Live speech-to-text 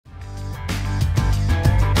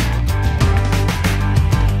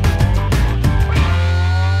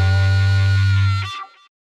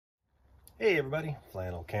everybody,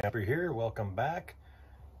 Flannel Camper here. Welcome back.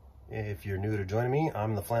 If you're new to joining me,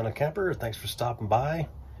 I'm the Flannel Camper. Thanks for stopping by.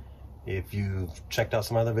 If you've checked out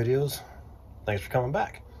some other videos, thanks for coming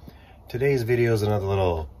back. Today's video is another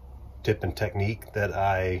little tip and technique that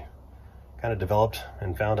I kind of developed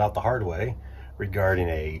and found out the hard way regarding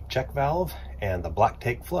a check valve and the black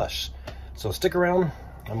tank flush. So stick around.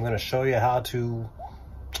 I'm going to show you how to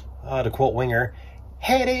quote Winger,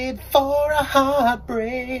 headed for a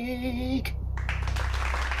heartbreak.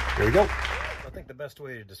 Here we go. I think the best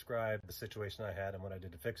way to describe the situation I had and what I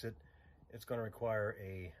did to fix it, it's going to require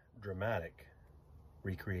a dramatic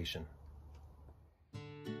recreation.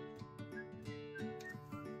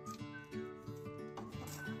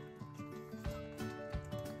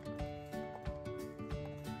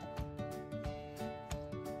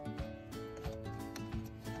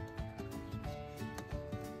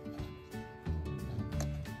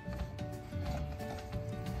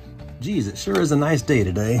 Geez, it sure is a nice day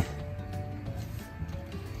today.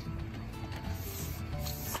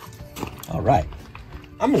 All right,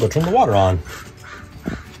 I'm gonna go turn the water on.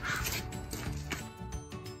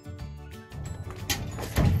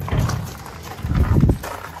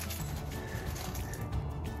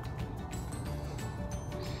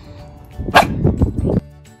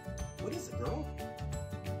 What is it, girl?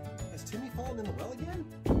 Has Timmy fallen in the well again?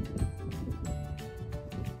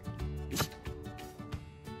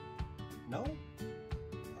 No?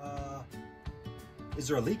 Is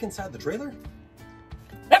there a leak inside the trailer?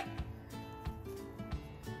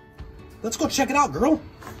 Let's go check it out, girl.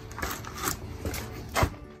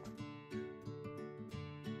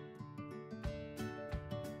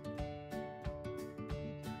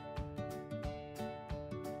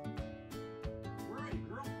 Where are you,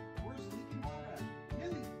 girl? Where's the leaking water at?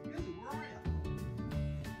 Millie, where are you?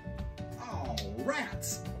 Oh,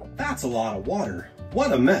 rats. That's a lot of water.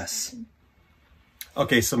 What a mess.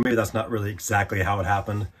 Okay, so maybe that's not really exactly how it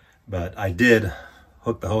happened, but I did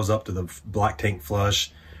hook the hose up to the black tank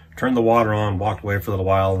flush, turned the water on, walked away for a little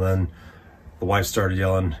while, and then the wife started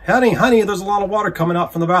yelling, honey, there's a lot of water coming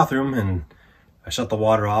out from the bathroom. And I shut the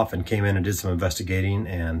water off and came in and did some investigating,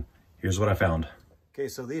 and here's what I found. Okay,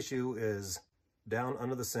 so the issue is down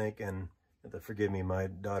under the sink, and forgive me, my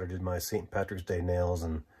daughter did my St. Patrick's Day nails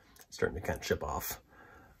and it's starting to kind of chip off.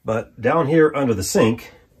 But down here under the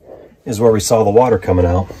sink is where we saw the water coming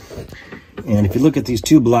out. And if you look at these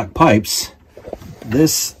two black pipes,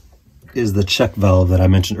 this is the check valve that I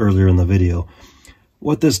mentioned earlier in the video.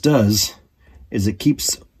 What this does is it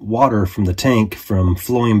keeps water from the tank from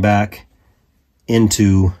flowing back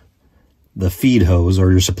into the feed hose or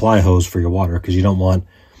your supply hose for your water, because you don't want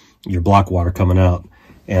your black water coming out.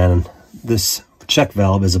 And this check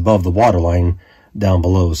valve is above the water line down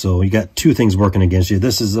below. So you got two things working against you.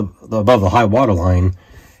 This is above the high water line,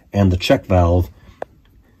 and the check valve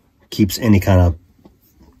keeps any kind of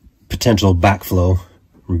potential backflow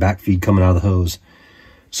from backfeed coming out of the hose.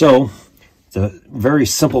 So it's a very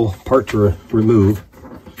simple part to remove.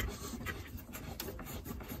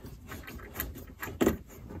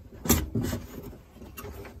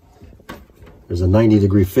 There's a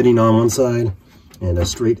 90-degree fitting on one side and a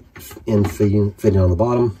straight in fitting on the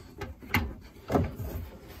bottom.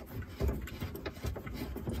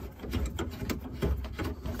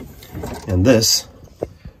 And this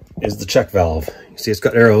is the check valve. You see it's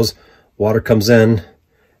got arrows. Water comes in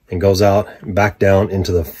and goes out and back down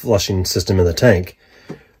into the flushing system in the tank.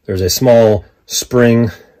 There's a small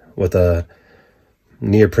spring with a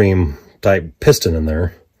neoprene type piston in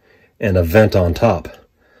there and a vent on top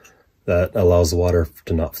that allows the water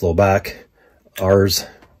to not flow back. Ours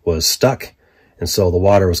was stuck, and so the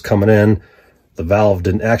water was coming in. The valve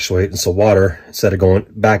didn't actuate, and so water, instead of going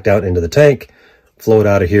back down into the tank, flowed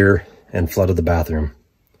out of here and flooded the bathroom.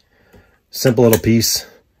 Simple little piece,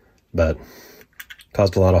 but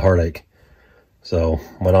caused a lot of heartache. So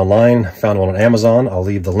went online, found one on Amazon. I'll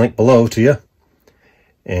leave the link below to you.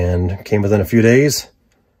 And came within a few days.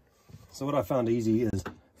 So what I found easy is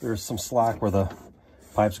there's some slack where the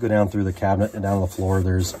pipes go down through the cabinet and down on the floor.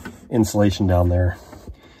 There's insulation down there.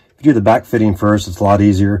 If you do the back fitting first, it's a lot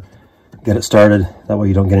easier. Get it started. That way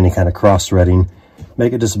you don't get any kind of cross threading.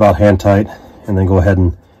 Make it just about hand tight, and then go ahead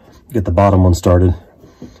and get the bottom one started.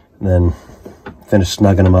 And then finish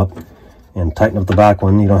snugging them up and tighten up the back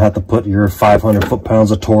one. You don't have to put your 500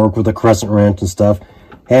 foot-pounds of torque with a crescent wrench and stuff.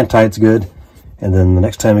 Hand tight's good. And then the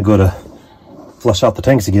next time you go to flush out the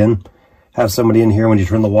tanks again, have somebody in here when you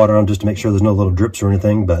turn the water on just to make sure there's no little drips or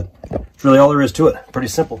anything. But it's really all there is to it. Pretty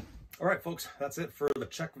simple. All right, folks, that's it for the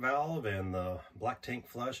check valve and the black tank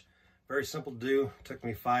flush. Very simple to do. Took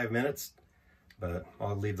me 5 minutes, but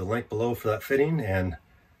I'll leave the link below for that fitting, and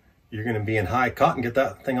you're going to be in high cotton, get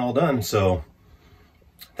that thing all done. So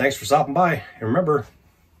thanks for stopping by. And remember,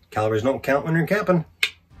 calories don't count when you're camping.